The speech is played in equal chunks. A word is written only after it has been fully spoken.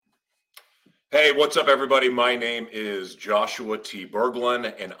Hey, what's up, everybody? My name is Joshua T.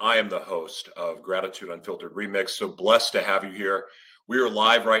 Berglund, and I am the host of Gratitude Unfiltered Remix. So blessed to have you here. We are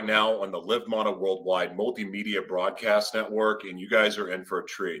live right now on the Live Mana Worldwide Multimedia Broadcast Network, and you guys are in for a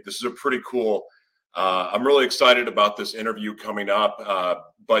treat. This is a pretty cool. I'm really excited about this interview coming up.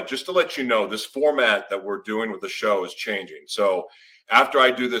 But just to let you know, this format that we're doing with the show is changing. So after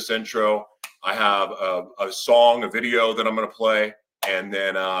I do this intro, I have a song, a video that I'm going to play. And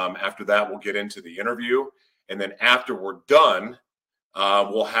then after that, we'll get into the interview. And then after we're done,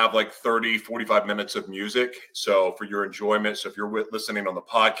 we'll have like 30, 45 minutes of music. So for your enjoyment, so if you're listening on the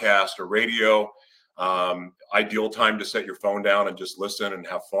podcast or radio, ideal time to set your phone down and just listen and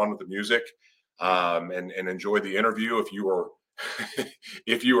have fun with the music and enjoy the interview. If you are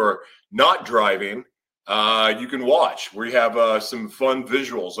if you are not driving, you can watch. We have some fun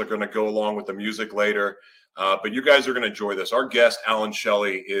visuals that are going to go along with the music later. But you guys are going to enjoy this. Our guest, Alan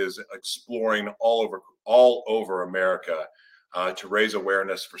Shelley, is exploring all over America to raise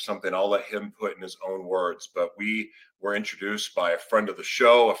awareness for something I'll let him put in his own words. But we were introduced by a friend of the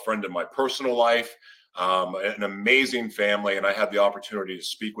show, a friend of my personal life, an amazing family, and I had the opportunity to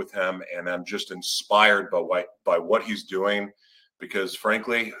speak with him, and I'm just inspired by what he's doing. Because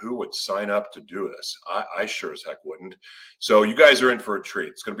frankly, who would sign up to do this? I sure as heck wouldn't. So you guys are in for a treat.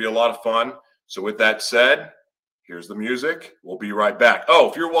 It's going to be a lot of fun. So with that said, here's the music. We'll be right back. Oh,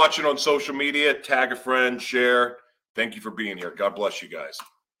 if you're watching on social media, tag a friend, share. Thank you for being here. God bless you guys.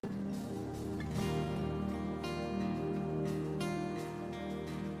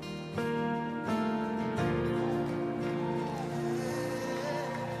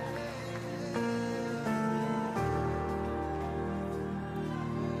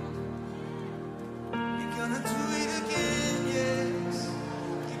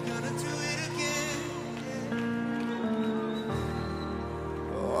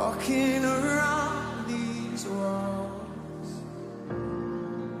 Walking around these walls,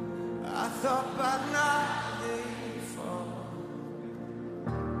 I thought by night they'd fall,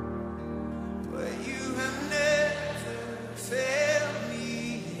 but you have never failed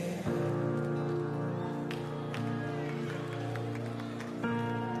me yet.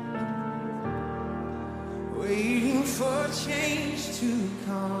 Waiting for change to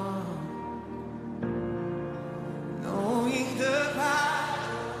come, knowing the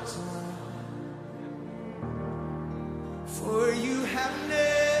battle's won. For you have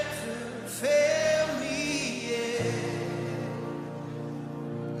never failed me yet.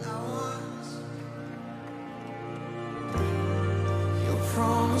 Not once. Your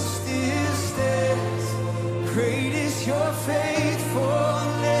promise still stands. Great is your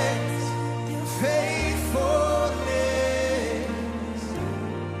faithfulness. Your faithfulness.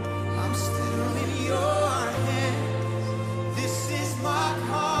 I'm still in your hands. This is my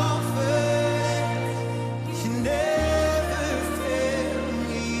confidence. You never fail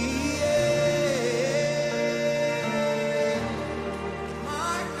me yet.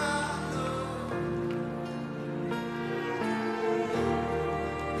 My God, Lord.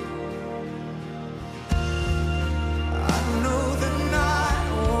 I know the night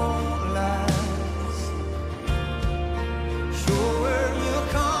won't last. Your word will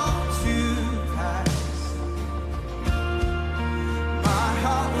come to pass. My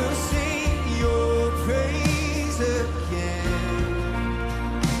heart will sing your praise again.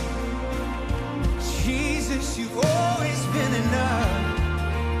 Jesus, you've always been enough.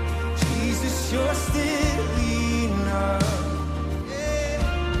 Jesus, you're still enough. Yeah.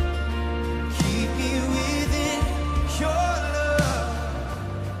 Keep me within your love.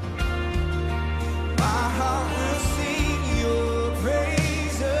 My heart will sing your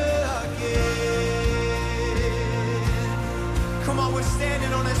praise again. Come on, we're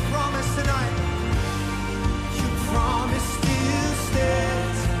standing on his promise tonight. Your promise still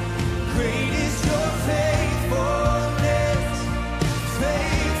stands. Great is your faithfulness.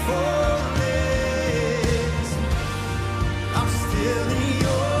 Faithfulness. I'm still in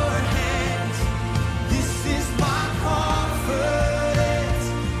your hands. This is my confidence.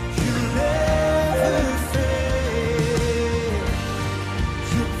 You never fail.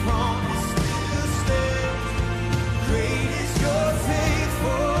 Your promise still stands. Great is your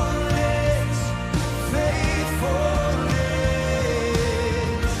faithfulness. Faithfulness.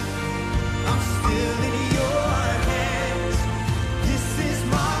 I'm still in your hands. This is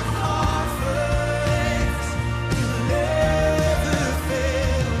my confidence. You never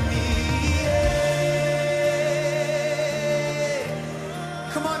fail me yet.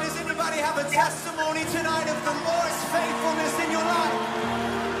 Come on, does anybody have a testimony tonight of the Lord's faithfulness in your life?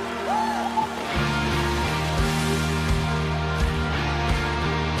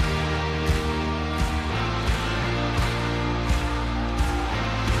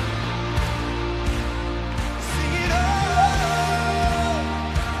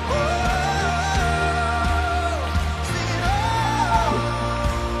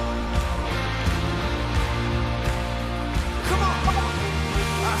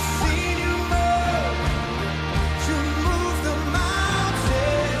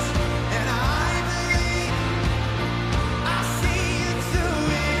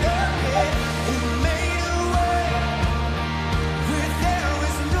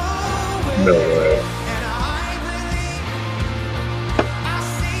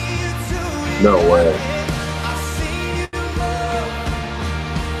 No way. I've seen you move.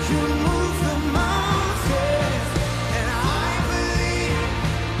 You move the mountains, and I believe.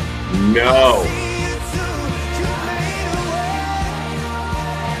 No. See you too. You made a way.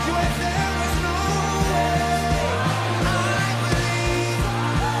 Where there was no way. I believe.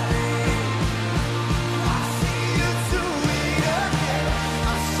 I see you do it again.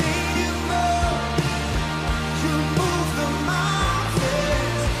 I've seen you move. You move the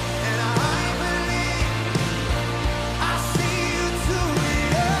mountains, and I believe. I see you do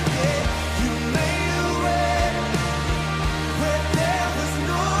it again. You made a way where there was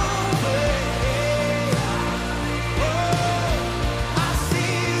no way. Oh, I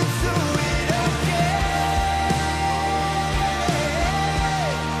see you do it again.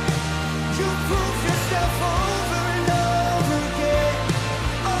 You prove yourself over and over again,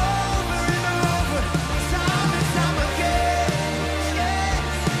 over and over, time and time again.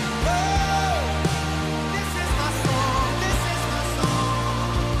 Yes. Oh, this is my song. This is my song.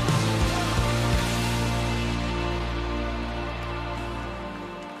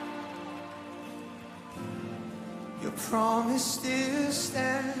 Your promise still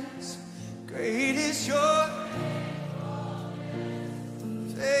stands. Great is your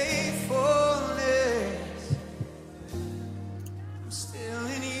faithfulness. I'm still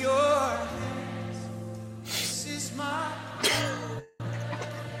in your hands. This is my.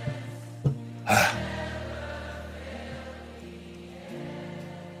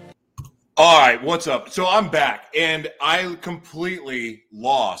 All right, what's up? So I'm back, and I completely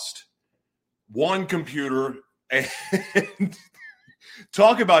lost one computer. And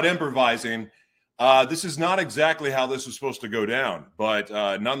talk about improvising. This is not exactly how this was supposed to go down, but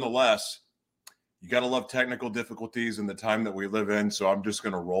nonetheless, you got to love technical difficulties in the time that we live in. So I'm just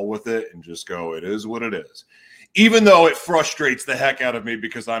going to roll with it and just go, it is what it is. Even though it frustrates the heck out of me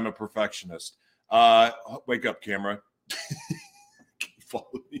because I'm a perfectionist. Wake up, camera. Follow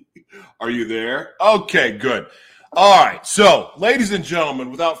me. Are you there? Okay, good. All right. So, ladies and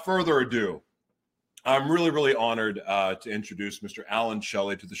gentlemen, without further ado, I'm really, really honored to introduce Mr. Alan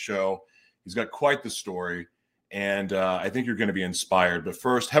Shelley to the show. He's got quite the story, and I think you're going to be inspired. But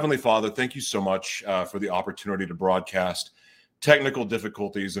first, Heavenly Father, thank you so much for the opportunity to broadcast. Technical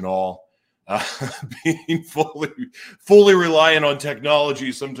difficulties and all. Being fully reliant on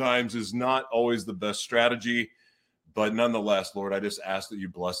technology sometimes is not always the best strategy. But nonetheless, Lord, I just ask that you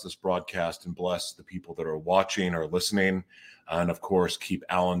bless this broadcast and bless the people that are watching or listening. And of course, keep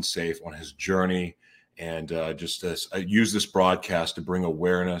Alan safe on his journey. And just use this broadcast to bring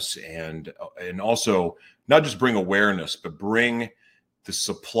awareness and also not just bring awareness, but bring the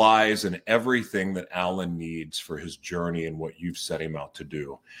supplies and everything that Alan needs for his journey and what you've set him out to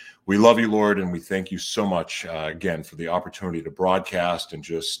do. We love you, Lord, and we thank you so much again for the opportunity to broadcast and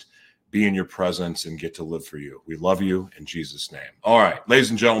just be in your presence and get to live for you. We love you in Jesus' name. All right, ladies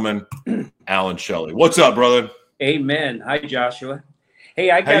and gentlemen, Alan Shelley. What's up, brother? Amen. Hi, Joshua. Hey,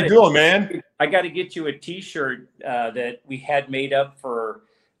 How you doing, man? I got to get you a T-shirt that we had made up for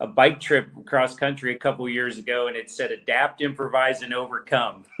a bike trip across country a couple years ago, and it said "Adapt, improvise, and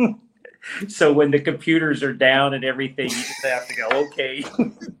overcome." So when the computers are down and everything, you just have to go, okay,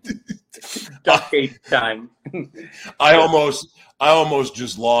 okay, time. I almost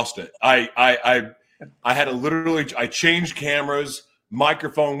just lost it. I had to literally, I changed cameras,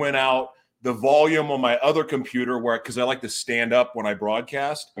 microphone went out, the volume on my other computer because I like to stand up when I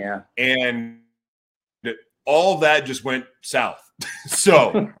broadcast. Yeah. And all that just went south.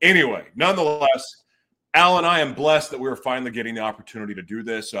 So anyway, nonetheless, Alan, I am blessed that we're finally getting the opportunity to do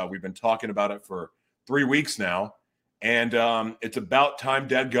this. We've been talking about it for 3 weeks now, and it's about time,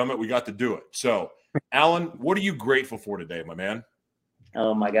 dadgummit, we got to do it. So, Alan, what are you grateful for today, my man?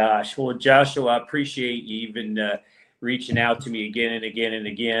 Oh, my gosh. Well, Joshua, I appreciate you even reaching out to me again and again and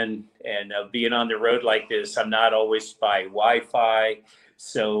again, and being on the road like this. I'm not always by Wi-Fi,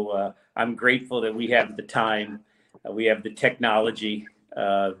 so I'm grateful that we have the time. We have the technology. We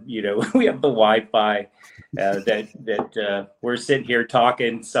have the Wi-Fi that we're sitting here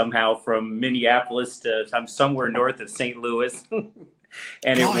talking somehow from Minneapolis to I'm somewhere north of St. Louis. And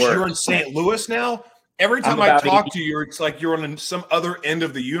Gosh, it works. you're in St. Louis now? Every time I talk to you, it's like you're on some other end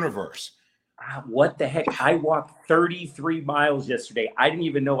of the universe. What the heck? I walked 33 miles yesterday. I didn't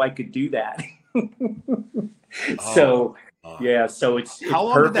even know I could do that. So it's how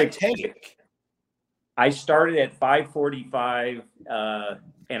long perfect. did that take? I started at 5:45,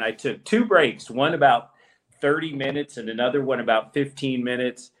 and I took 2 breaks, one about 30 minutes and another one about 15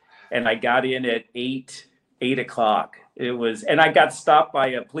 minutes. And I got in at 8 o'clock. And I got stopped by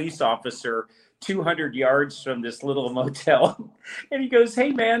a police officer 200 yards from this little motel. And he goes,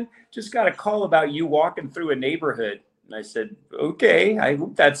 "Hey, man, just got a call about you walking through a neighborhood." And I said, "Okay, I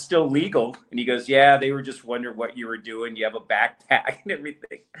hope that's still legal." And he goes, "Yeah, they were just wondering what you were doing. You have a backpack and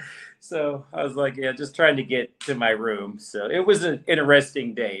everything." So I was like, "Yeah, just trying to get to my room." So it was an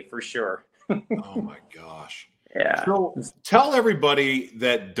interesting day for sure. Oh my gosh. Yeah. So tell everybody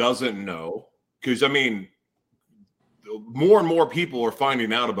that doesn't know, because I mean, more and more people are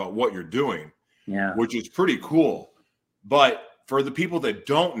finding out about what you're doing, Yeah. which is pretty cool. But for the people that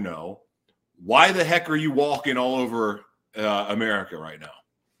don't know, why the heck are you walking all over America right now?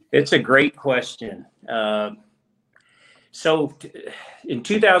 It's a great question. In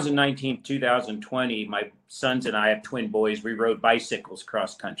 2019, 2020, my sons and I have twin boys. We rode bicycles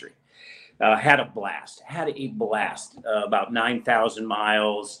cross country. Had a blast. About 9,000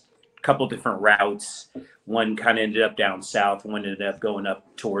 miles, a couple different routes. One kind of ended up down south. One ended up going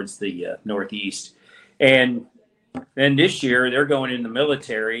up towards the northeast. And then this year they're going in the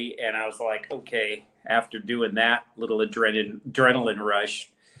military, and I was like, okay, after doing that little adrenaline rush,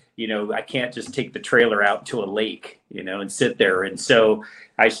 I can't just take the trailer out to a lake, and sit there. And so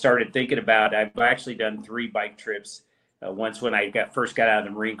I started thinking about, I've actually done 3 bike trips. Once when I first got out of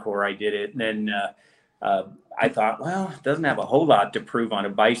the Marine Corps, I did it. And then I thought, well, it doesn't have a whole lot to prove on a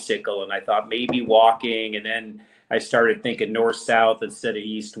bicycle. And I thought maybe walking. And then I started thinking north-south instead of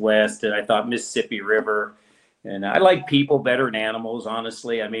east-west. And I thought Mississippi River. And I like people better than animals,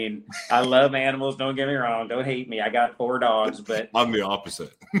 honestly. I mean, I love animals. Don't get me wrong. Don't hate me. I got 4 dogs, but I'm the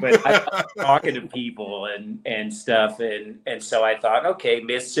opposite. but I like talking to people and stuff. And so I thought, okay,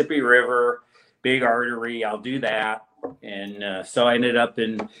 Mississippi River, big artery, I'll do that. And so I ended up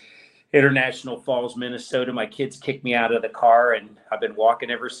in International Falls, Minnesota. My kids kicked me out of the car, and I've been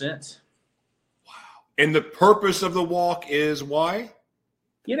walking ever since. Wow. And the purpose of the walk is why?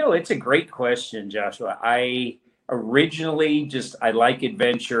 It's a great question, Joshua. I originally I like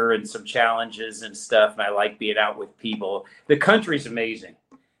adventure and some challenges and stuff, and I like being out with people. The country's amazing.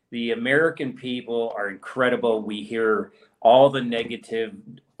 The American people are incredible. We hear all the negative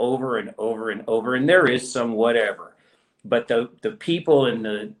over and over and over, and there is some whatever. But the people in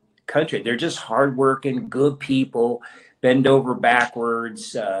the country, they're just hardworking, good people, bend over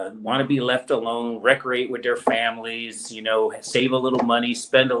backwards, want to be left alone, recreate with their families, save a little money,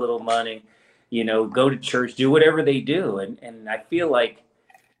 spend a little money, go to church, do whatever they do. And I feel like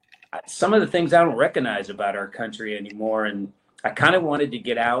some of the things I don't recognize about our country anymore. And I kind of wanted to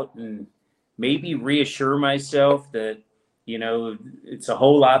get out and maybe reassure myself that, it's a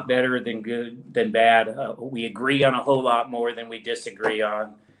whole lot better than bad. We agree on a whole lot more than we disagree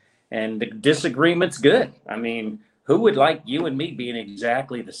on. And the disagreement's good. I mean, who would like you and me being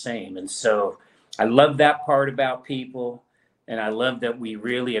exactly the same? And so I love that part about people. And I love that we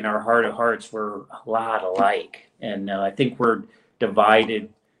really, in our heart of hearts, we're a lot alike. And I think we're divided,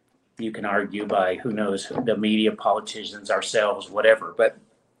 you can argue, by, who knows, the media, politicians, ourselves, whatever. But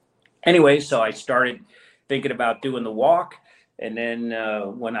anyway, so I started thinking about doing the walk. And then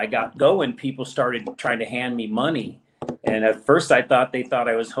when I got going, people started trying to hand me money. And at first they thought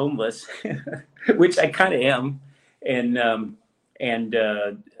I was homeless, which I kind of am. And on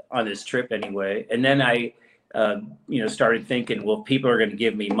this trip anyway. And then I, started thinking, well, if people are going to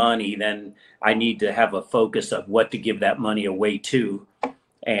give me money, then I need to have a focus of what to give that money away to.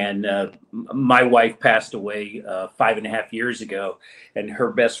 And my wife passed away 5.5 years ago, and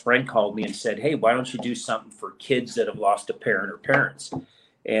her best friend called me and said, "Hey, why don't you do something for kids that have lost a parent or parents?"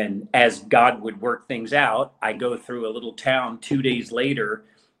 And as God would work things out, I go through a little town 2 days later,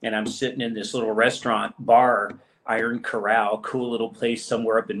 and I'm sitting in this little restaurant bar, Iron Corral, cool little place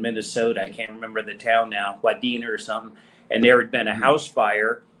somewhere up in Minnesota. I can't remember the town now, Wadena or something. And there had been a house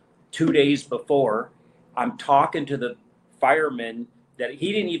fire 2 days before. I'm talking to the fireman that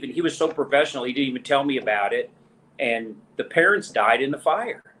he was so professional, he didn't even tell me about it. And the parents died in the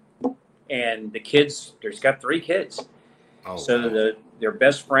fire. And the kids, there's got 3 kids. Oh, So their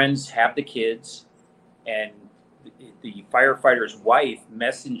best friends have the kids, and the firefighter's wife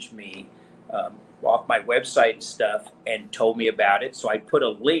messaged me off my website and stuff and told me about it. So I put a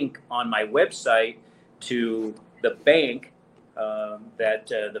link on my website to the bank that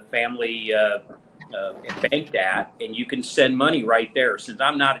the family banked at, and you can send money right there. Since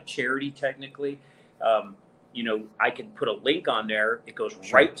I'm not a charity technically, I can put a link on there. It goes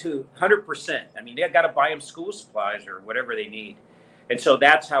right to 100%. I mean, they got to buy them school supplies or whatever they need. And so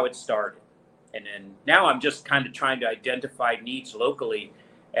that's how it started. And then now I'm just kind of trying to identify needs locally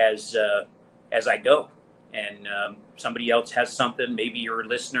as I go. And somebody else has something, maybe your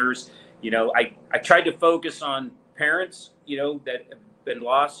listeners, I tried to focus on parents, that been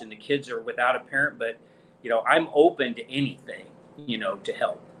lost and the kids are without a parent, but I'm open to anything, to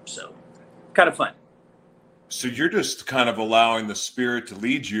help. So kind of fun. So you're just kind of allowing the Spirit to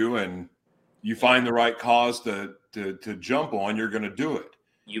lead you, and you find the right cause to jump on, you're going to do it.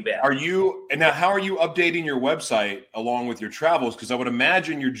 You bet. Now how are you updating your website along with your travels? Because I would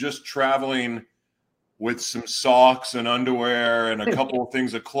imagine you're just traveling with some socks and underwear and a couple of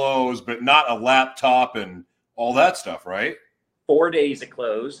things of clothes, but not a laptop and all that stuff, right? 4 days of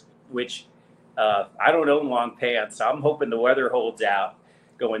clothes, which I don't own long pants. So I'm hoping the weather holds out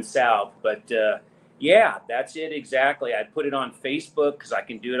going south. But yeah, that's it exactly. I put it on Facebook because I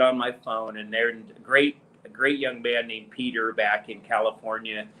can do it on my phone. And there's a great young man named Peter back in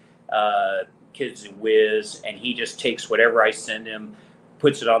California, Kids and Whiz, and he just takes whatever I send him,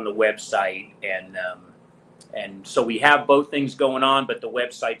 puts it on the website, and so we have both things going on, but the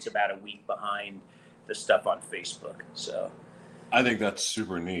website's about a week behind the stuff on Facebook. So I think that's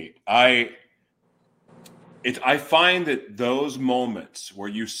super neat. I find that those moments where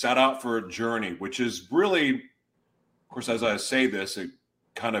you set out for a journey, which is really, of course, as I say this, it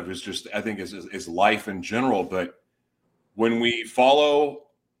kind of is just, I think is life in general. But when we follow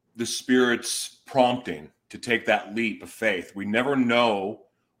the Spirit's prompting to take that leap of faith, we never know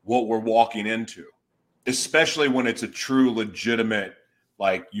what we're walking into, especially when it's a true, legitimate,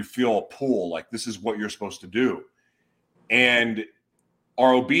 like you feel a pull, like this is what you're supposed to do. And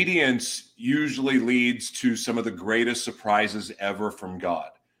our obedience usually leads to some of the greatest surprises ever from God.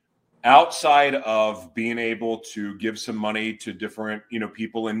 Outside of being able to give some money to different,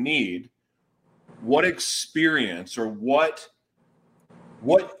 people in need, what experience or what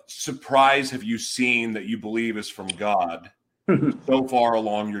surprise have you seen that you believe is from God so far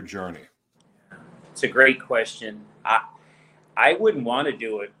along your journey? It's a great question. I wouldn't want to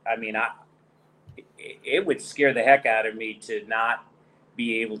do it. I mean, it would scare the heck out of me to not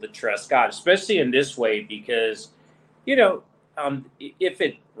be able to trust God, especially in this way, because, if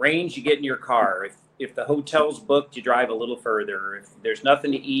it rains, you get in your car. If the hotel's booked, you drive a little further. If there's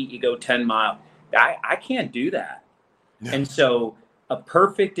nothing to eat, you go 10 miles. I can't do that. Yeah. And so a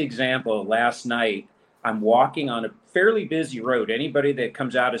perfect example, last night, I'm walking on a fairly busy road. Anybody that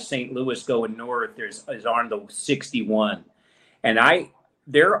comes out of St. Louis going north is on the 61. And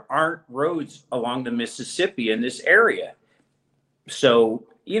there aren't roads along the Mississippi in this area. So,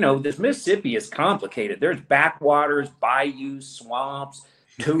 this Mississippi is complicated. There's backwaters, bayous, swamps,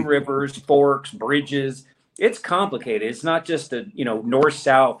 two rivers, forks, bridges. It's complicated. It's not just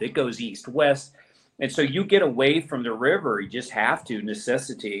north-south. It goes east-west. And so you get away from the river. You just have to,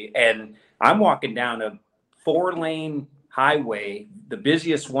 necessity. And I'm walking down a 4-lane highway, the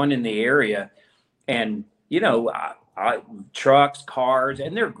busiest one in the area. And, trucks, cars,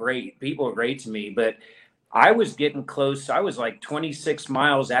 and they're great. People are great to me. But I was getting close. I was like 26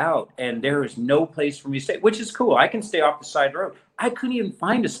 miles out, and there is no place for me to stay, which is cool. I can stay off the side of the road. I couldn't even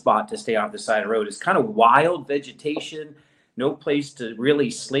find a spot to stay off the side of the road. It's kind of wild vegetation, no place to really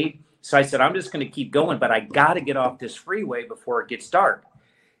sleep. So I said, I'm just going to keep going, but I got to get off this freeway before it gets dark.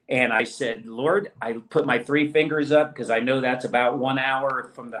 And I said, Lord, I put my 3 fingers up because I know that's about 1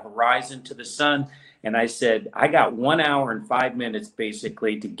 hour from the horizon to the sun. And I said, I got 1 hour and 5 minutes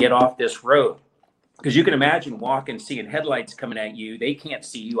basically to get off this road. Because you can imagine walking, seeing headlights coming at you. They can't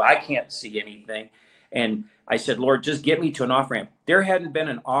see you. I can't see anything. And I said, Lord, just get me to an off-ramp. There hadn't been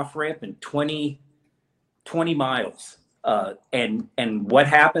an off-ramp in 20 miles. And what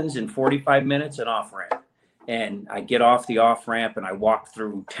happens in 45 minutes? An off-ramp. And I get off the off-ramp and I walk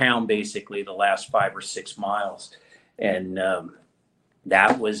through town basically the last 5 or 6 miles. And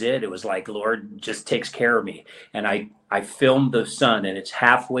that was it. It was like, Lord just takes care of me. And I filmed the sun, and it's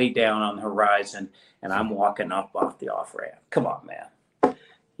halfway down on the horizon, and I'm walking up off the off-ramp. Come on, man.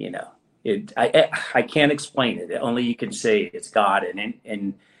 I can't explain it. Only you can say it's God.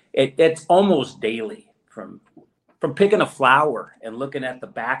 And it's almost daily from picking a flower and looking at the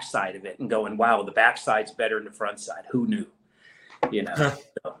backside of it and going, wow, the backside's better than the front side. Who knew?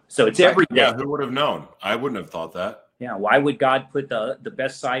 So it's every day. Yeah, who would have known? I wouldn't have thought that. Yeah, why would God put the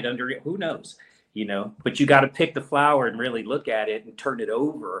best side under it? Who knows? But you got to pick the flower and really look at it and turn it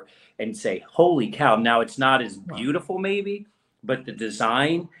over and say, holy cow. Now it's not as beautiful maybe, but the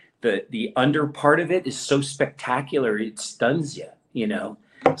design, the under part of it is so spectacular. It stuns you,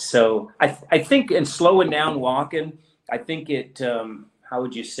 So I think in slowing down walking, I think it, how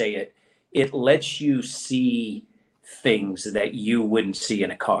would you say it? It lets you see things that you wouldn't see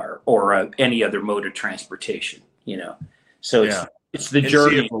in a car or any other mode of transportation, So it's the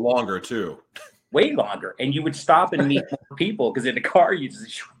journey. See it for longer too. Way longer. And you would stop and meet more people because in the car,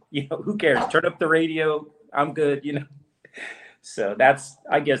 who cares? Turn up the radio. I'm good, So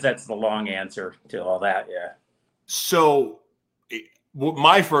I guess that's the long answer to all that. Yeah. So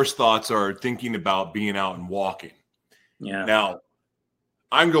my first thoughts are thinking about being out and walking. Yeah. Now,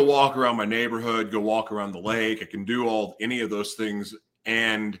 I can go walk around my neighborhood, go walk around the lake. I can do any of those things,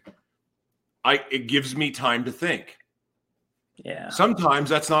 and it gives me time to think. Yeah. Sometimes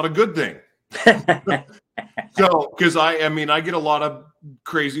that's not a good thing. So, because I get a lot of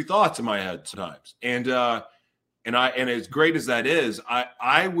crazy thoughts in my head sometimes, and as great as that is,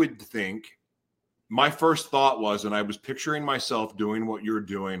 I would think my first thought was, and I was picturing myself doing what you're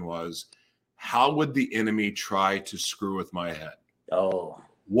doing, was how would the enemy try to screw with my head? Oh,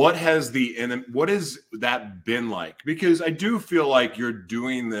 what has that been like? Because I do feel like you're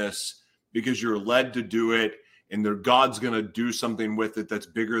doing this because you're led to do it, and God's going to do something with it that's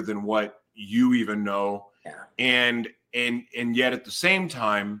bigger than what you even know. yeah. And yet at the same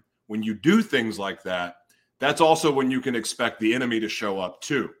time, when you do things like that, that's also when you can expect the enemy to show up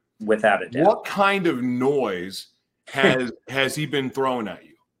too. Without a doubt. What kind of noise has he been throwing at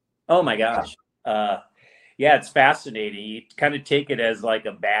you? Oh my gosh. Yeah, it's fascinating. You kind of take it as like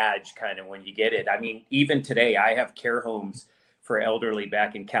a badge kind of when you get it. I mean, even today, I have care homes for elderly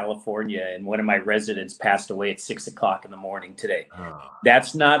back in California, and one of my residents passed away at 6:00 in the morning today.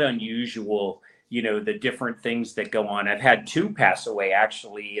 That's not unusual, the different things that go on. I've had 2 pass away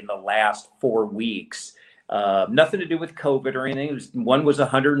actually in the last 4 weeks. Nothing to do with COVID or anything. One was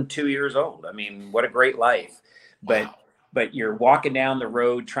 102 years old. I mean, what a great life. Wow. But you're walking down the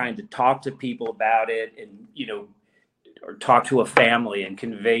road trying to talk to people about it, and, or talk to a family and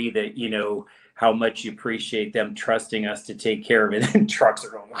convey that, how much you appreciate them trusting us to take care of it. And trucks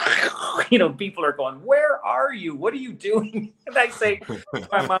are going, people are going, where are you? What are you doing? And I say,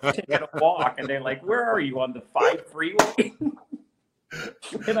 my mom's taking a walk. And they're like, where are you, on the 5 freeway?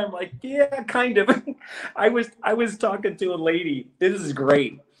 And I'm like, yeah, kind of. I was talking to a lady. This is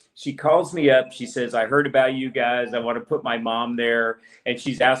great. She calls me up. She says, I heard about you guys. I want to put my mom there. And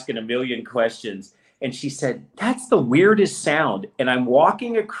she's asking a million questions. And she said, that's the weirdest sound. And I'm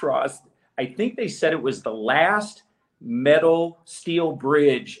walking across, I think they said it was the last metal steel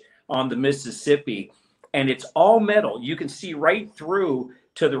bridge on the Mississippi. And it's all metal. You can see right through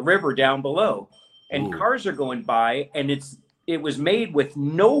to the river down below. And Ooh. Cars are going by, and it was made with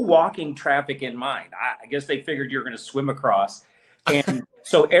no walking traffic in mind. I guess they figured you're going to swim across. And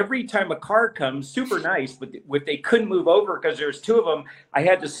so every time a car comes, super nice, but they couldn't move over because there's 2 of them. I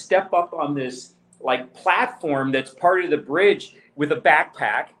had to step up on this like platform that's part of the bridge with a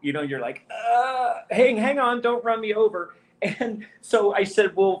backpack. You're like, hang on, don't run me over. And so I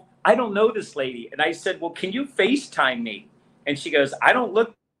said, well, I don't know this lady. And I said, well, can you FaceTime me? And she goes, I don't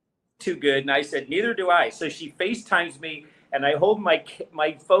look too good. And I said, neither do I. So she FaceTimes me, and I hold my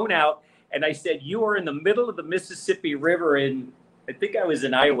phone out, and I said, you are in the middle of the Mississippi River in, I think I was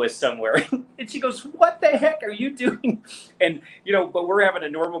in Iowa somewhere. And she goes, what the heck are you doing? And, but we're having a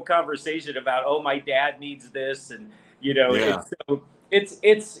normal conversation about, oh, my dad needs this. And, Yeah. so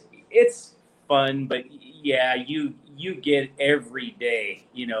it's fun, but yeah, you get every day,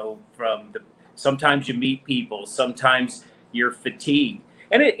 sometimes you meet people, sometimes you're fatigued,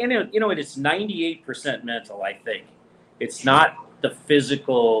 and it is 98% mental. I think it's not the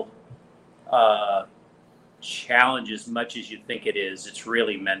physical, challenge as much as you think it is. It's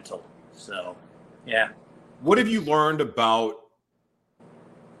really mental. So, yeah. What have you learned about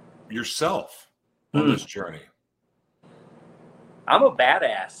yourself on this journey? I'm a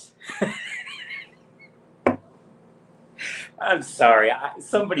badass. I'm sorry.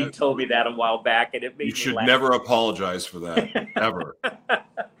 Somebody told me that a while back, and it made me You should laugh. never apologize for that, ever.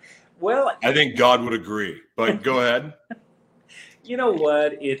 Well, I think God would agree, but go ahead. you know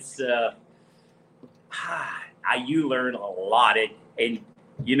what? It's you learn a lot, and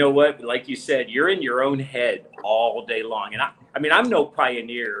you know what? Like you said, you're in your own head all day long. And I'm no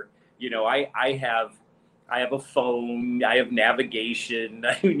pioneer. I have a phone. I have navigation.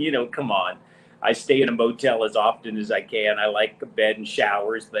 Come on. I stay in a motel as often as I can. I like a bed and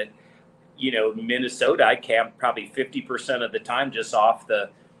showers, but Minnesota, I camp probably 50% of the time just off the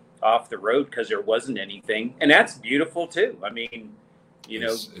road because there wasn't anything, and that's beautiful too. I mean,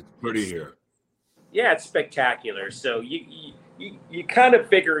 It's pretty here. Yeah, it's spectacular. So you kind of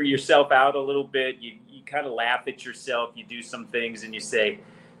figure yourself out a little bit. You kind of laugh at yourself. You do some things and you say,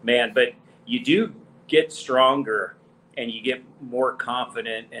 man, but you do get stronger and you get more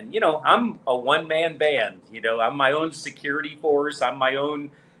confident. And, I'm a one-man band. I'm my own security force. I'm my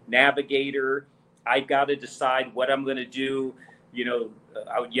own navigator. I got to decide what I'm going to do.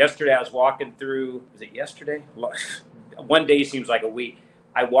 Yesterday I was walking through, was it yesterday? One day seems like a week.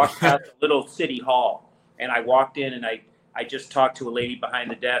 I walked past a little city hall, and I walked in, and I I just talked to a lady behind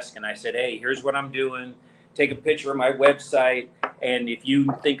the desk and I said, hey, here's what I'm doing. Take a picture of my website. And if you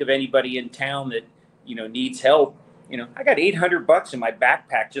think of anybody in town that, needs help, I got $800 in my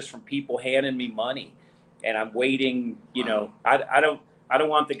backpack just from people handing me money. And I'm waiting, I don't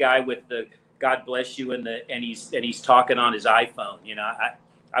want the guy with the God bless you and he's talking on his iPhone.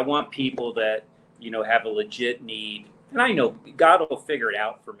 I want people that, have a legit need. And I know God will figure it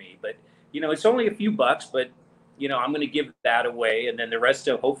out for me, but it's only a few bucks, but I'm going to give that away. And then the rest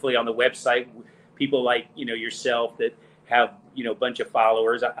of, hopefully on the website, people like, yourself that have, a bunch of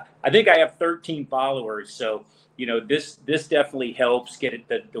followers. I think I have 13 followers. So, this definitely helps get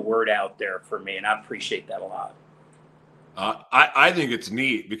the word out there for me. And I appreciate that a lot. I think it's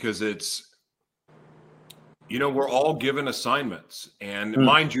neat because it's, we're all given assignments, and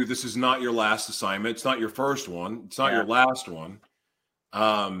mind you, this is not your last assignment. It's not your first one. It's not your last one.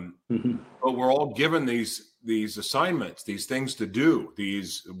 But we're all given these assignments, these things to do,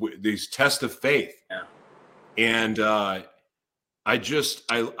 these tests of faith. Yeah. And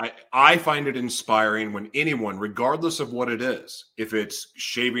I find it inspiring when anyone, regardless of what it is, if it's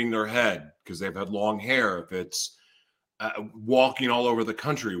shaving their head because they've had long hair, if it's walking all over the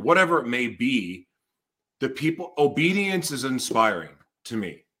country, whatever it may be, obedience is inspiring to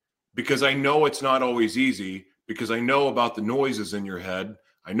me because I know it's not always easy, because I know about the noises in your head.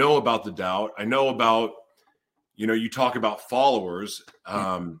 I know about the doubt. I know about, you talk about followers,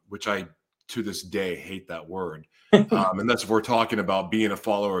 which I, to this day, hate that word. And that's if we're talking about being a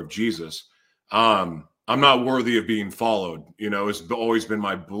follower of Jesus. I'm not worthy of being followed. It's always been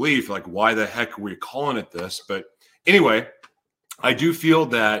my belief, like, why the heck are we calling it this? But anyway, I do feel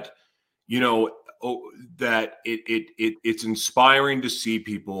that, that it's inspiring to see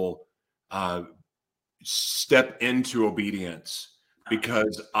people step into obedience,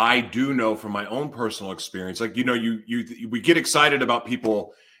 because I do know from my own personal experience, like, we get excited about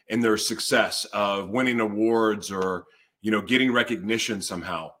people and their success of winning awards or, getting recognition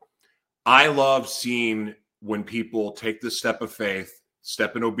somehow. I love seeing when people take the step of faith,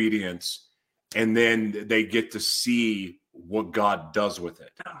 step in obedience, and then they get to see what God does with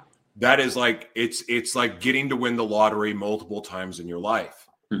it. That is like, it's like getting to win the lottery multiple times in your life,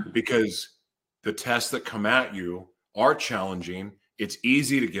 because the tests that come at you are challenging. It's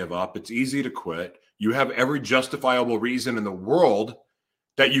easy to give up. It's easy to quit. You have every justifiable reason in the world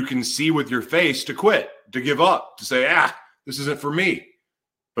that you can see with your face to quit, to give up, to say, this isn't for me.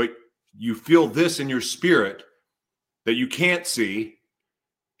 But you feel this in your spirit that you can't see,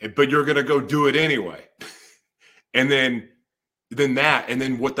 but you're going to go do it anyway. And then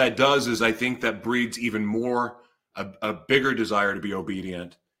what that does is, I think that breeds even more, a bigger desire to be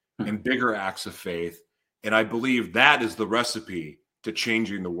obedient and bigger acts of faith. And I believe that is the recipe to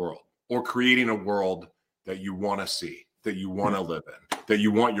changing the world, or creating a world that you want to see, that you want to live in, that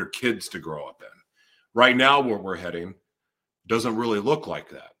you want your kids to grow up in. Right now, where we're heading doesn't really look like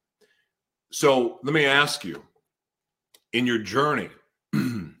that. So let me ask you, in your journey,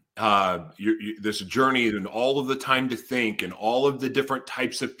 this journey and all of the time to think and all of the different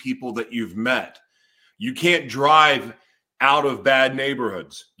types of people that you've met, you can't drive out of bad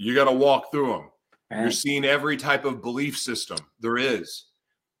neighborhoods. You got to walk through them. You're seeing every type of belief system there is.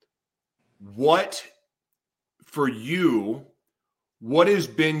 What, for you, what has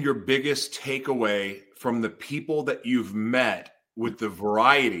been your biggest takeaway from the people that you've met with the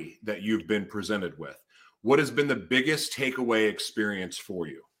variety that you've been presented with? What has been the biggest takeaway experience for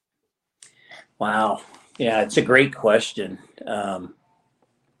you? Wow. Yeah, it's a great question.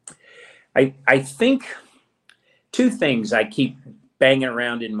 I think two things I keep banging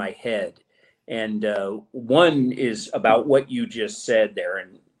around in my head. And one is about what you just said there,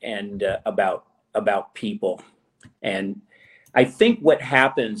 and about people. And I think what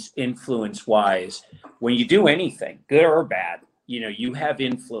happens influence-wise, when you do anything, good or bad, you have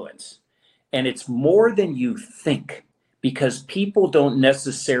influence. And it's more than you think, because people don't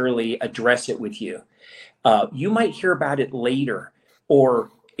necessarily address it with you. You might hear about it later,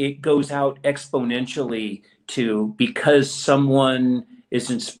 or it goes out exponentially because someone is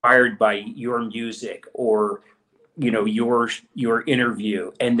inspired by your music or your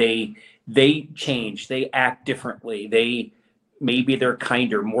interview, and they change, they act differently, maybe they're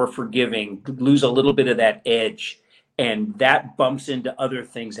kinder, more forgiving, lose a little bit of that edge, and that bumps into other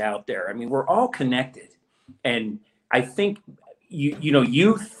things out there. I mean, we're all connected, and I think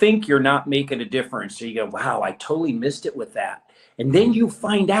you think you're not making a difference, so you go, wow, I totally missed it with that, and then you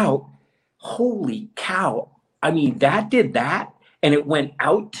find out, holy cow, I mean, that did that. And it went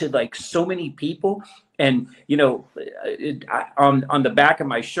out to like so many people. And, on the back of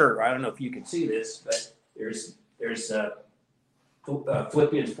my shirt, I don't know if you can see this, but there's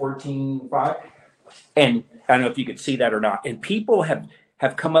Philippians 14:5. And I don't know if you could see that or not. And people have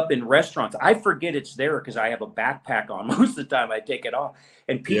come up in restaurants. I forget it's there because I have a backpack on most of the time. I take it off.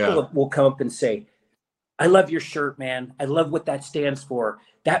 And people will come up and say, I love your shirt, man. I love what that stands for.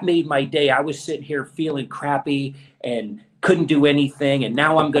 That made my day. I was sitting here feeling crappy and couldn't do anything. And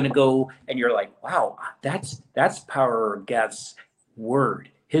now I'm going to go. And you're like, wow, that's power of God's word,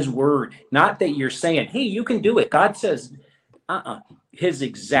 his word. Not that you're saying, hey, you can do it. God says, his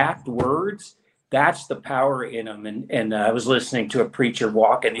exact words. That's the power in them. And I was listening to a preacher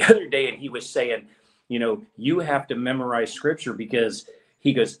walking the other day, and he was saying, you have to memorize scripture because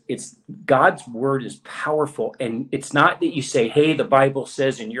he goes, it's God's word is powerful. And it's not that you say, hey, the Bible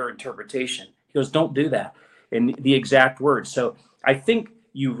says in your interpretation. He goes, don't do that in the exact words. So I think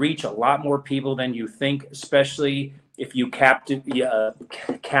you reach a lot more people than you think, especially if you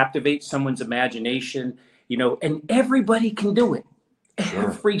captivate someone's imagination, and everybody can do it.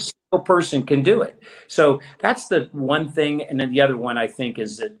 Every single person can do it. So that's the one thing. And then the other one I think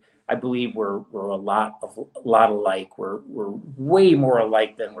is that I believe we're a lot alike. We're way more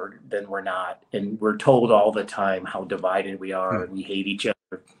alike than we're not. And we're told all the time how divided we are and we hate each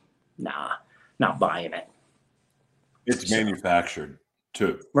other. Nah, not buying it. It's manufactured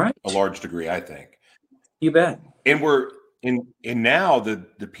to a large degree, I think. You bet. And now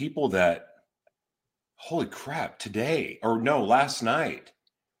the people that, holy crap, last night,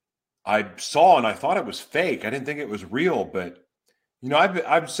 I saw and I thought it was fake. I didn't think it was real, but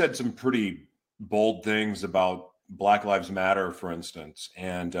I've said some pretty bold things about Black Lives Matter, for instance,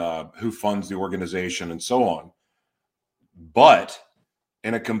 and who funds the organization and so on. But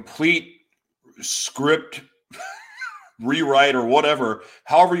in a complete script rewrite or whatever,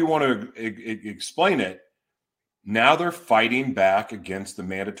 however you want to explain it, now they're fighting back against the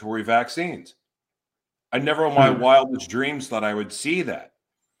mandatory vaccines. I never in my wildest dreams thought I would see that.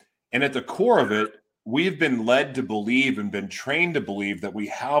 And at the core of it, we've been led to believe and been trained to believe that we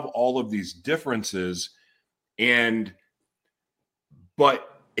have all of these differences and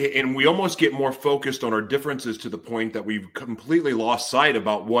we almost get more focused on our differences to the point that we've completely lost sight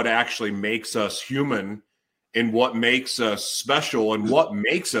about what actually makes us human and what makes us special and what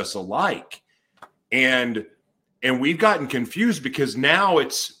makes us alike. And we've gotten confused because now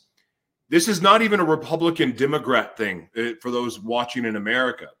this is not even a Republican Democrat thing for those watching in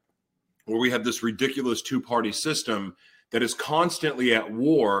America, where we have this ridiculous two-party system that is constantly at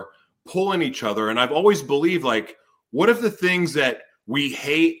war, pulling each other. And I've always believed, what if the things that we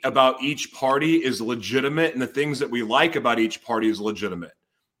hate about each party is legitimate and the things that we like about each party is legitimate?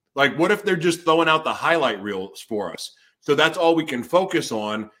 What if they're just throwing out the highlight reels for us? So that's all we can focus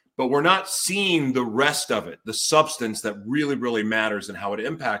on, but we're not seeing the rest of it, the substance that really, really matters and how it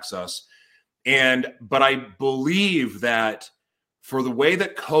impacts us. But I believe that for the way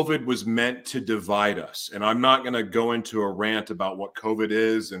that COVID was meant to divide us, and I'm not going to go into a rant about what COVID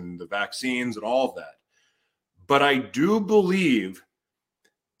is and the vaccines and all of that, but I do believe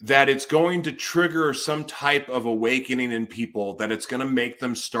that it's going to trigger some type of awakening in people, that it's going to make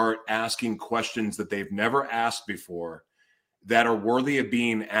them start asking questions that they've never asked before that are worthy of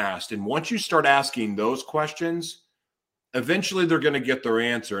being asked. And once you start asking those questions, eventually they're going to get their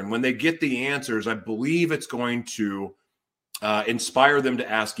answer. And when they get the answers, I believe it's going to inspire them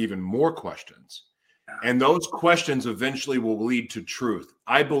to ask even more questions. And those questions eventually will lead to truth.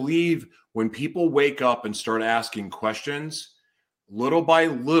 I believe when people wake up and start asking questions, little by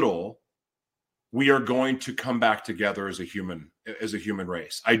little, we are going to come back together as a human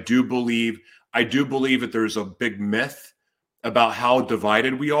race. I do believe that there's a big myth about how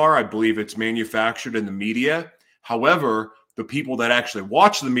divided we are. I believe it's manufactured in the media. However, the people that actually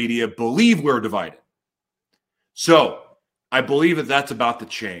watch the media believe we're divided. So I believe that that's about to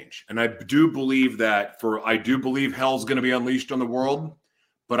change. And I do believe hell's going to be unleashed on the world,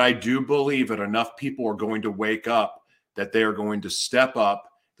 but I do believe that enough people are going to wake up that they are going to step up.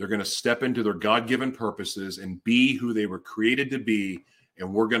 They're going to step into their God-given purposes and be who they were created to be.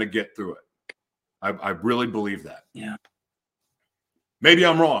 And we're going to get through it. I really believe that. Yeah. Maybe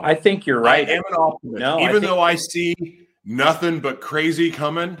I'm wrong. I think you're right. I am an optimist. Even though I see nothing but crazy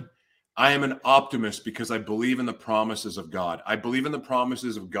coming, I am an optimist because I believe in the promises of God. I believe in the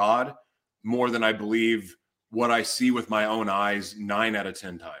promises of God more than I believe what I see with my own eyes 9 out of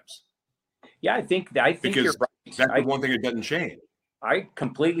 10 times. Yeah, I think you're right. That's the one thing that doesn't change. I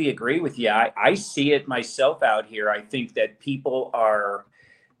completely agree with you. I see it myself out here. I think that people are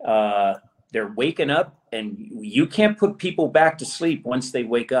they're waking up, and you can't put people back to sleep once they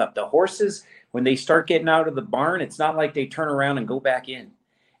wake up. The horses, when they start getting out of the barn, it's not like they turn around and go back in.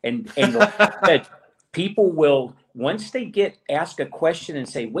 And like I said, people will once they ask a question and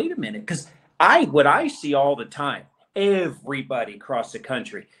say, wait a minute, because what I see all the time, everybody across the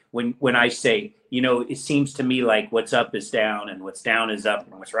country, when I say, it seems to me like what's up is down and what's down is up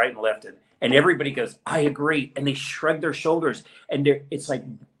and what's right and left, and everybody goes, I agree, and they shrug their shoulders, and it's like,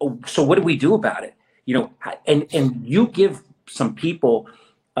 oh, so what do we do about it? And you give some people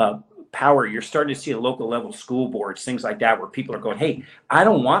power. You're starting to see at local level school boards, things like that, where people are going, hey, I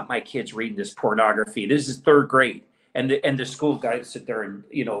don't want my kids reading this pornography. This is third grade. And the school guys sit there and,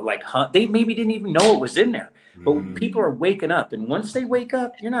 they maybe didn't even know it was in there. But people are waking up. And once they wake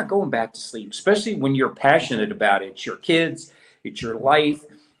up, you're not going back to sleep, especially when you're passionate about it. It's your kids, it's your life,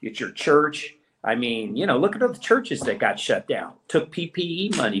 it's your church. I mean, look at all the churches that got shut down, took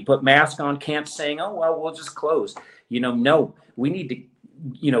PPE money, put masks on camps saying, oh, well, we'll just close. No, we need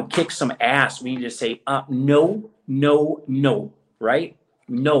to, kick some ass. We need to say, no, right?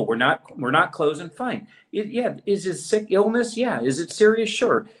 No, we're not closing. Fine. Is it sick illness? Yeah. Is it serious?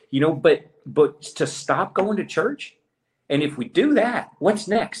 Sure. But to stop going to church. And if we do that, what's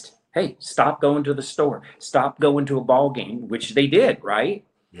next? Hey, stop going to the store, stop going to a ball game, which they did, right?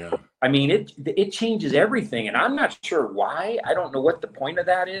 Yeah. I mean, it changes everything. And I'm not sure why. I don't know what the point of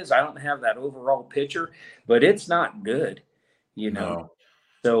that is. I don't have that overall picture, but it's not good, No.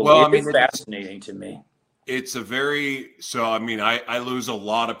 So Well, it's fascinating to me. It's I lose a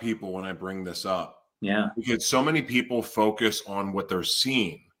lot of people when I bring this up. Yeah. Because so many people focus on what they're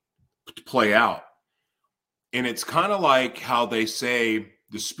seeing play out. And it's kind of like how they say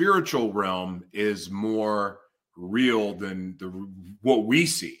the spiritual realm is more real than what we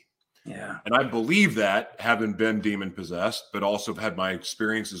see. Yeah. And I believe that, having been demon possessed, but also have had my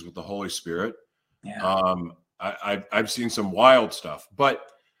experiences with the Holy Spirit. Yeah. I've seen some wild stuff. But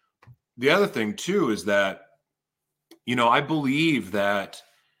the other thing too is that, I believe that,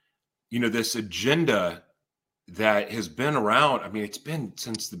 this agenda that has been around, I mean, it's been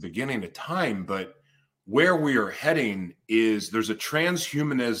since the beginning of time, but where we are heading is there's a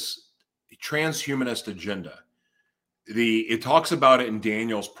transhumanist agenda. It talks about it in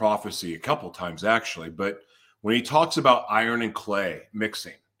Daniel's prophecy a couple times actually, but when he talks about iron and clay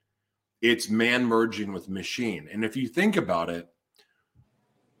mixing, it's man merging with machine. And if you think about it,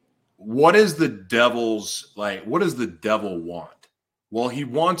 what does the devil want? Well, he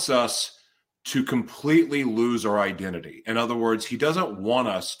wants us to completely lose our identity. In other words, he doesn't want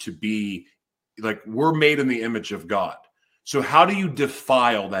us to be like, we're made in the image of God. So how do you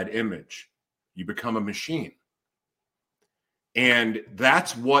defile that image? You become a machine. And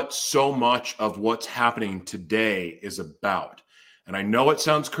that's what so much of what's happening today is about. And I know it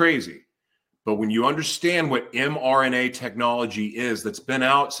sounds crazy, but when you understand what mRNA technology is, that's been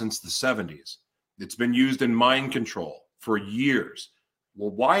out since the 70s, it's been used in mind control for years.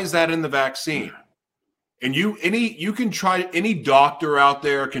 Well, why is that in the vaccine? And any doctor out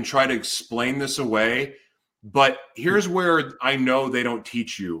there can try to explain this away, but here's where I know they don't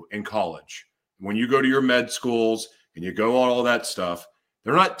teach you in college. When you go to your med schools and you go on all that stuff,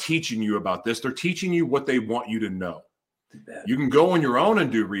 they're not teaching you about this. They're teaching you what they want you to know. You can go on your own and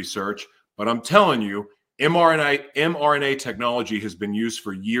do research, but I'm telling you, mRNA technology has been used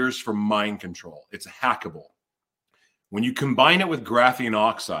for years for mind control. It's hackable. When you combine it with graphene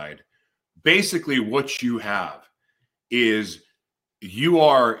oxide, basically what you have is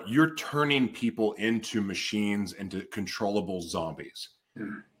you're turning people into machines, into controllable zombies.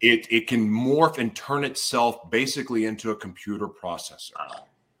 It can morph and turn itself basically into a computer processor.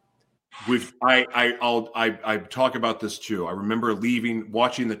 I talk about this too. I remember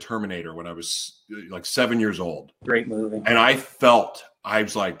watching The Terminator when I was like 7 years old. Great movie. And I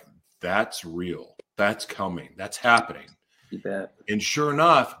was like, that's real. That's coming. That's happening. You bet. And sure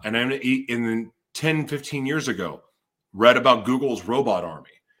enough, and then 10, 15 years ago, read about Google's robot army.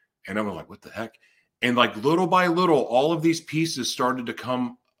 And I was like, what the heck? And like little by little, all of these pieces started to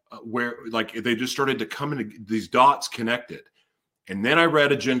come they just started to come into these dots connected. And then I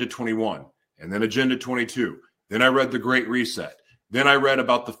read Agenda 21 and then Agenda 22. Then I read The Great Reset. Then I read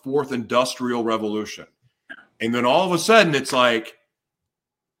about the Fourth Industrial Revolution. And then all of a sudden it's like,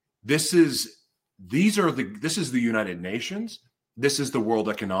 this is the United Nations. This is the World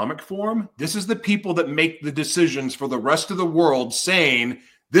Economic Forum. This is the people that make the decisions for the rest of the world saying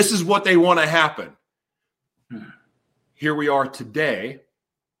this is what they want to happen. Here we are today.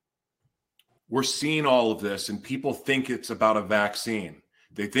 We're seeing all of this and people think it's about a vaccine.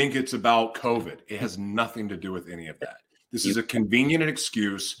 They think it's about COVID. It has nothing to do with any of that. This is a convenient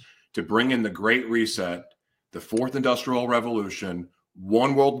excuse to bring in the Great Reset, the Fourth Industrial Revolution,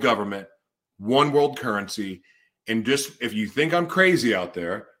 one world government, one world currency. And just, if you think I'm crazy out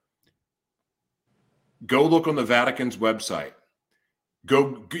there, Go look on the Vatican's website.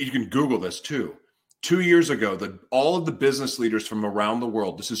 You can Google this too. 2 years ago, all of the business leaders from around the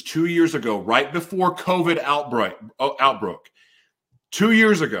world, this is 2 years ago, right before COVID outbroke. 2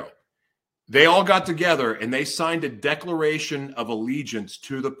 years ago, they all got together and they signed a declaration of allegiance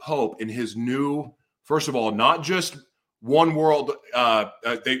to the Pope in his new, first of all, not just one world.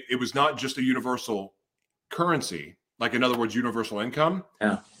 It was not just a universal currency, like in other words, universal income.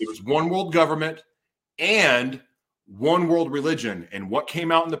 Yeah. It was one world government and one world religion. And what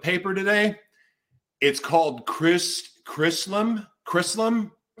came out in the paper today? It's called Chrislam.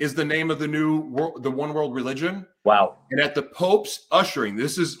 Chrislam is the name of the one world religion. Wow. And at the Pope's ushering,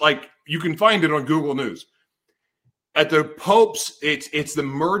 this is like, you can find it on Google News. At the Pope's, it's the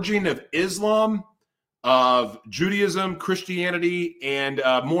merging of Islam, of Judaism, Christianity, and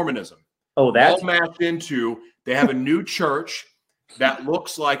Mormonism. Oh, that's all matched into. They have a new church that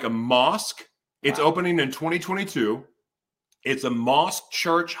looks like a mosque. It's opening in 2022. It's a mosque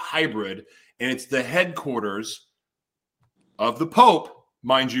church hybrid, and it's the headquarters of the Pope,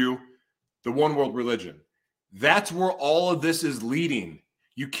 mind you, the one world religion. That's where all of this is leading.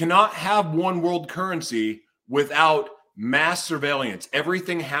 You cannot have one world currency without mass surveillance.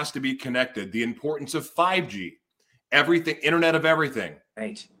 Everything has to be connected. The importance of 5G, everything, Internet of Everything,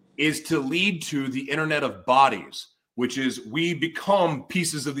 right, is to lead to the Internet of Bodies, which is we become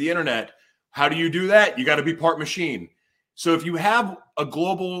pieces of the Internet. How do you do that? You got to be part machine. So if you have a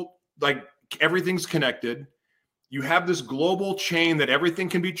global, like everything's connected, you have this global chain that everything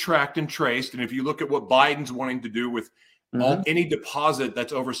can be tracked and traced. And if you look at what Biden's wanting to do with any deposit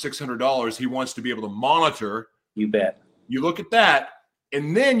that's over $600, he wants to be able to monitor. You bet. You look at that,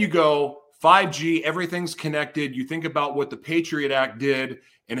 and then you go 5G, everything's connected. You think about what the Patriot Act did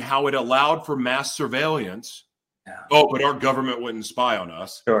and how it allowed for mass surveillance. Yeah. Oh, but our government wouldn't spy on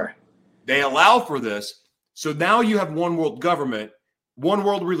us. Sure. They allow for this. So now you have one world government, one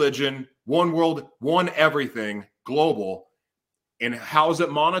world religion, one world, one everything, global. And how is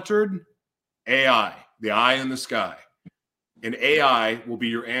it monitored? AI, the eye in the sky. And AI will be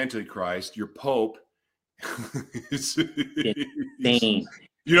your Antichrist, your Pope. Insane.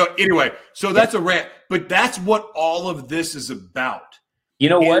 You know, anyway, so that's a rant. But that's what all of this is about. You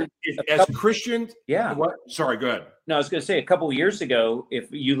know what? As Christians, yeah. What? Sorry, go ahead. No, I was going to say a couple of years ago, if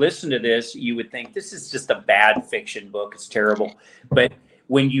you listen to this, you would think this is just a bad fiction book. It's terrible. But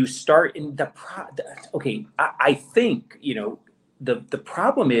when you start in I think, you know, the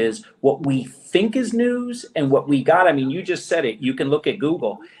problem is what we think is news and what we got. I mean, you just said it. You can look at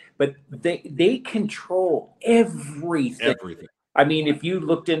Google, but they control everything. I mean, if you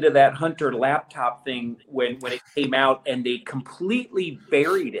looked into that Hunter laptop thing when it came out, and they completely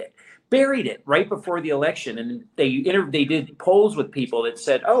buried it right before the election, and they did polls with people that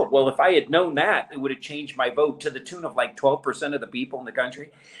said, "Oh, well, if I had known that, it would have changed my vote," to the tune of like 12% of the people in the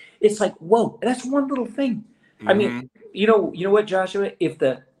country. It's like, whoa, that's one little thing. Mm-hmm. I mean, you know what, Joshua?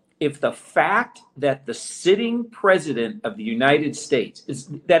 If the fact that the sitting president of the United States is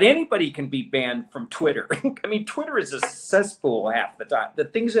that anybody can be banned from Twitter. I mean, Twitter is a cesspool half the time. The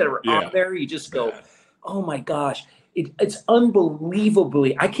things that are on there, you just go, oh my gosh, it's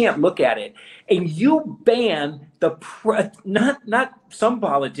unbelievably, I can't look at it. And you ban not some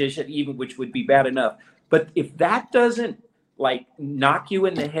politician even, which would be bad enough. But if that doesn't like knock you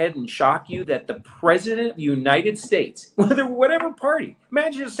in the head and shock you that the president of the United States, whatever party,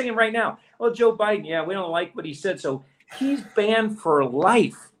 imagine just saying right now, oh, Joe Biden, yeah, we don't like what he said, so he's banned for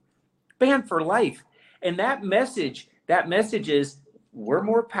life. And that message is, we're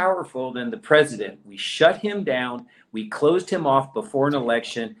more powerful than the president. We shut him down. We closed him off before an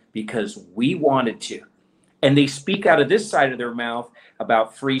election because we wanted to. And they speak out of this side of their mouth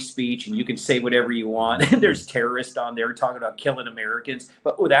about free speech, and you can say whatever you want. There's terrorists on there talking about killing Americans,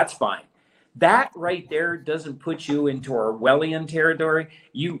 but that's fine. That right there doesn't put you into Orwellian territory.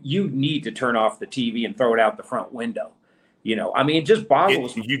 You need to turn off the TV and throw it out the front window. You know, I mean, it just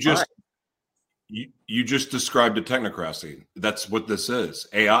boggles me. You just described a technocracy. That's what this is.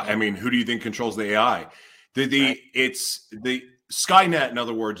 AI. I mean, who do you think controls the AI? It's the Skynet, in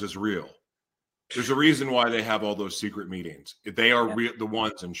other words, is real. There's a reason why they have all those secret meetings. They are the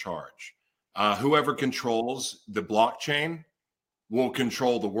ones in charge. Whoever controls the blockchain will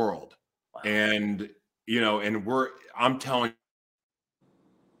control the world. Wow. And, you know, I'm telling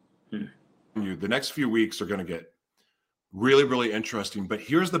you, the next few weeks are going to get really, really interesting. But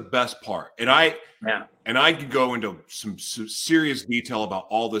here's the best part. And I could go into some serious detail about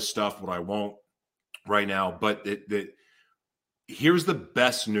all this stuff, but I won't right now. But here's the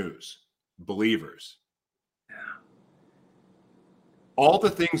best news. Believers, all the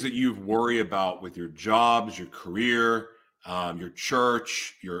things that you worry about with your jobs, your career, your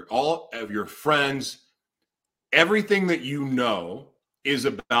church, all of your friends, everything that you know is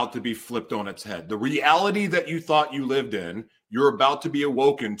about to be flipped on its head. The reality that you thought you lived in, you're about to be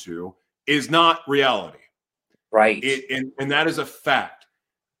awoken to, is not reality. Right. And that is a fact.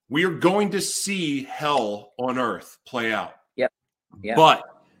 We are going to see hell on earth play out. Yep. But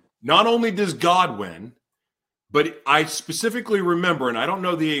not only does God win, but I specifically remember, and I don't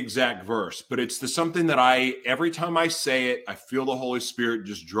know the exact verse, but it's something that every time I say it, I feel the Holy Spirit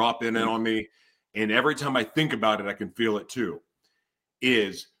just drop in on me. And every time I think about it, I can feel it too,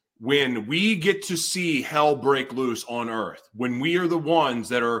 is when we get to see hell break loose on earth, when we are the ones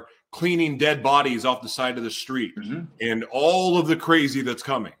that are cleaning dead bodies off the side of the street and all of the crazy that's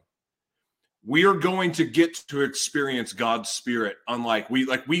coming, we are going to get to experience God's Spirit unlike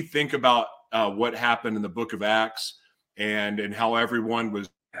we think about what happened in the book of Acts and how everyone was,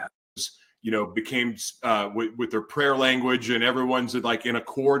 became with their prayer language, and everyone's like in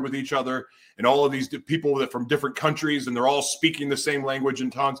accord with each other, and all of these people that from different countries, and they're all speaking the same language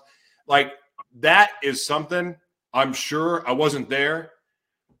in tongues. Like, that is something, I'm sure I wasn't there,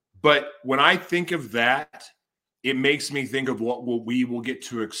 but when I think of that, it makes me think of what we will get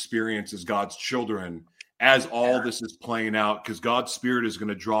to experience as God's children as all this is playing out, because God's Spirit is going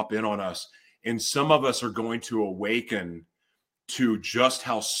to drop in on us. And some of us are going to awaken to just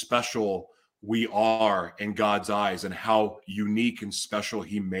how special we are in God's eyes, and how unique and special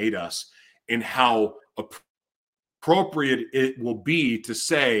He made us, and how appropriate it will be to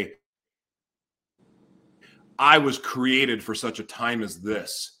say, I was created for such a time as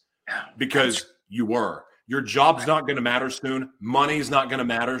this, because you were. Your job's not going to matter soon. Money's not going to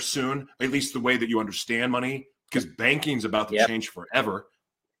matter soon, at least the way that you understand money, because banking's about to change forever.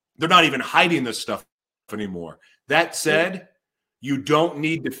 They're not even hiding this stuff anymore. That said, you don't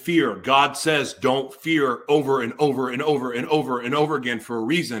need to fear. God says don't fear over and over and over and over and over again for a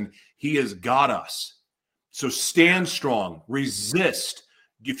reason. He has got us. So stand strong, resist.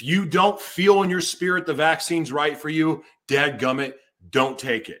 If you don't feel in your spirit the vaccine's right for you, dadgummit, don't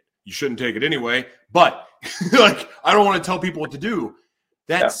take it. You shouldn't take it anyway, but I don't want to tell people what to do.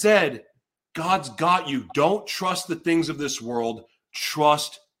 That said, God's got you. Don't trust the things of this world.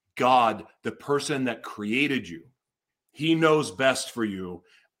 Trust God, the person that created you. He knows best for you.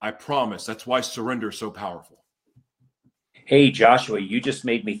 I promise. That's why surrender is so powerful. Hey, Joshua, you just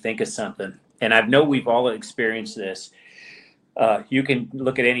made me think of something. And I know we've all experienced this. You can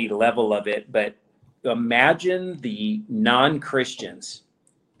look at any level of it, but imagine the non-Christians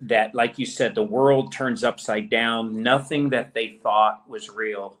that, like you said, the world turns upside down. Nothing that they thought was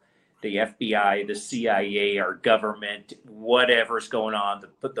real. The FBI, the CIA, our government, whatever's going on,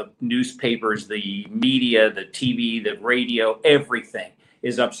 the newspapers, the media, the TV, the radio, everything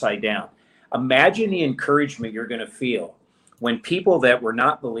is upside down. Imagine the encouragement you're going to feel when people that were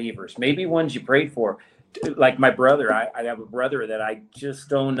not believers, maybe ones you prayed for, like my brother, I have a brother that I just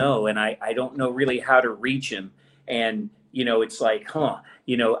don't know, and I don't know really how to reach him. And, it's like,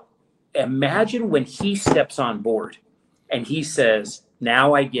 imagine when he steps on board and he says,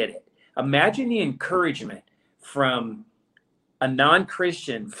 now I get it. Imagine the encouragement from a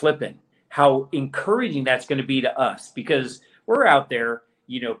non-Christian flipping, how encouraging that's going to be to us, because we're out there,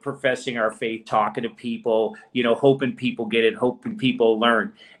 professing our faith, talking to people, hoping people get it, hoping people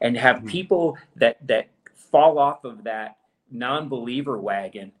learn, and have people that fall off of that non-believer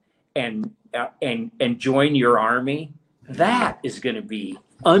wagon and join your army. That is going to be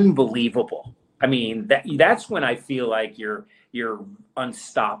unbelievable. I mean, that's when I feel like you're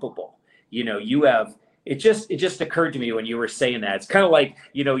unstoppable. You have, it just occurred to me when you were saying that. It's kind of like,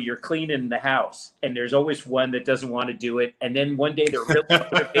 you're cleaning the house and there's always one that doesn't want to do it. And then one day they're really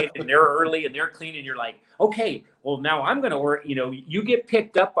motivated and they're early and they're cleaning. You're like, okay, well, now I'm going to work. You get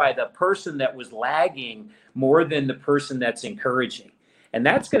picked up by the person that was lagging more than the person that's encouraging. And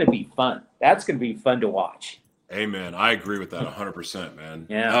that's going to be fun. That's going to be fun to watch. Amen. I agree with that 100%, man.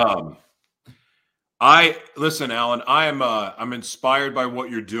 Yeah. Listen, Alan, I'm inspired by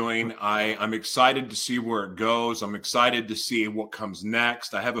what you're doing. I'm excited to see where it goes. I'm excited to see what comes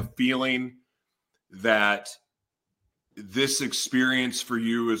next. I have a feeling that this experience for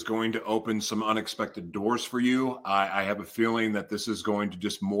you is going to open some unexpected doors for you. I have a feeling that this is going to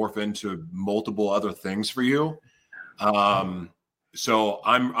just morph into multiple other things for you. So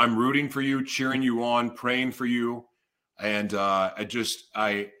I'm rooting for you, cheering you on, praying for you. And like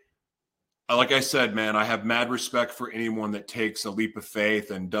I said, man, I have mad respect for anyone that takes a leap of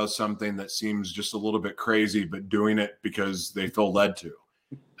faith and does something that seems just a little bit crazy, but doing it because they feel led to.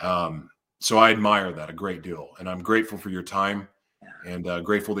 So I admire that a great deal, and I'm grateful for your time. and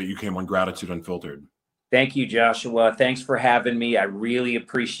grateful that you came on Gratitude Unfiltered. Thank you, Joshua. Thanks for having me. I really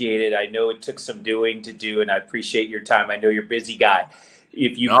appreciate it. I know it took some doing to do, and I appreciate your time. I know you're a busy guy.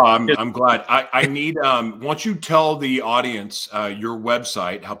 If you, No, I'm glad. I need once you tell the audience your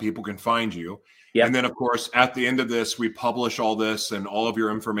website, how people can find you, Yep. and then of course at the end of this we publish all this, and all of your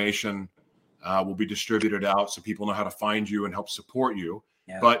information will be distributed out so people know how to find you and help support you.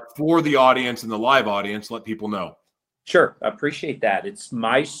 Yeah. But for the audience and the live audience, let people know. Sure, I appreciate that. It's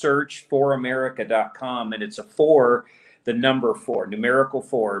mysearchforamerica.com, and it's a 4, the number 4, numerical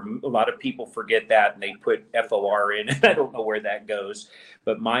 4. A lot of people forget that, and they put FOR in. I don't know where that goes,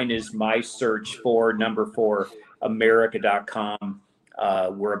 but mine is mysearchfor4america.com.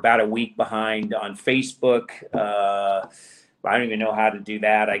 We're about a week behind on Facebook. I don't even know how to do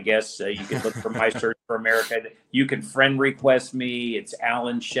that. I guess you can look for My Search for America. You can friend request me. It's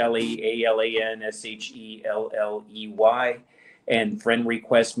Alan Shelley, AlanShelley, and friend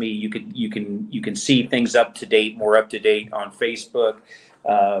request me. You can see things up to date, more up to date on Facebook.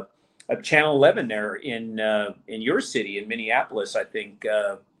 Channel 11 there in your city in Minneapolis, I think.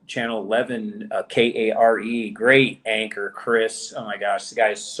 Channel 11, KARE, great anchor, Chris. Oh my gosh, the guy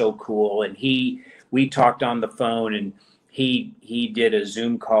is so cool. And we talked on the phone, and he did a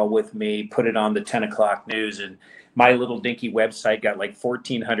Zoom call with me, put it on the 10 o'clock news, and my little dinky website got like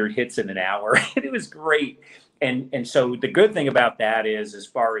 1,400 hits in an hour. It was great. And so the good thing about that is, as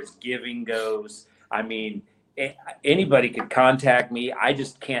far as giving goes, I mean, anybody could contact me. I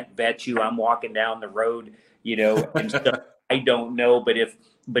just can't vet you. I'm walking down the road, and so I don't know. But if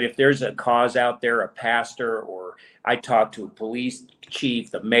there's a cause out there, a pastor, or I talk to a police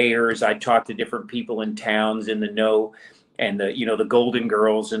chief, the mayors, I talk to different people in towns in the know, and the Golden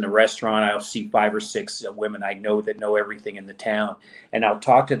Girls in the restaurant, I'll see 5 or 6 women I know that know everything in the town, and I'll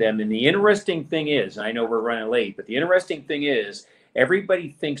talk to them. And the interesting thing is, and I know we're running late, but the interesting thing is, everybody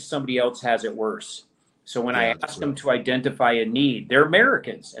thinks somebody else has it worse. So when I ask them to identify a need, they're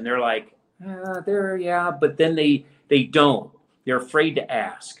Americans, and they're like, but then they don't. They're afraid to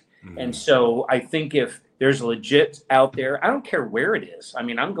ask. Mm-hmm. And so I think if there's legit out there, I don't care where it is. I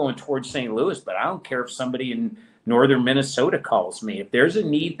mean, I'm going towards St. Louis, but I don't care if somebody in northern Minnesota calls me. If there's a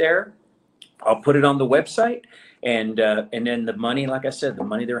need there, I'll put it on the website. And then the money, like I said, the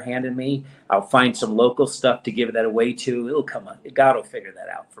money they're handing me, I'll find some local stuff to give that away to. It'll come up. God will figure that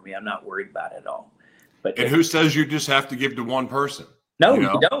out for me. I'm not worried about it at all. And who says you just have to give to one person? No,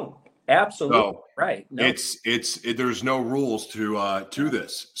 you don't. Absolutely. So right. No. There's no rules to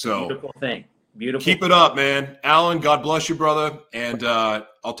this. So beautiful thing. Beautiful. Keep it up, man. Alan, God bless you, brother. And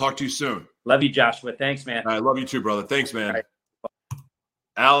I'll talk to you soon. Love you, Joshua. Thanks, man. I love you too, brother. Thanks, man. Right.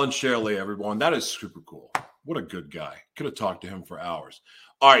 Alan Shelley, everyone. That is super cool. What a good guy. Could have talked to him for hours.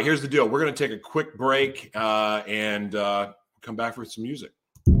 All right, here's the deal. We're going to take a quick break and come back for some music.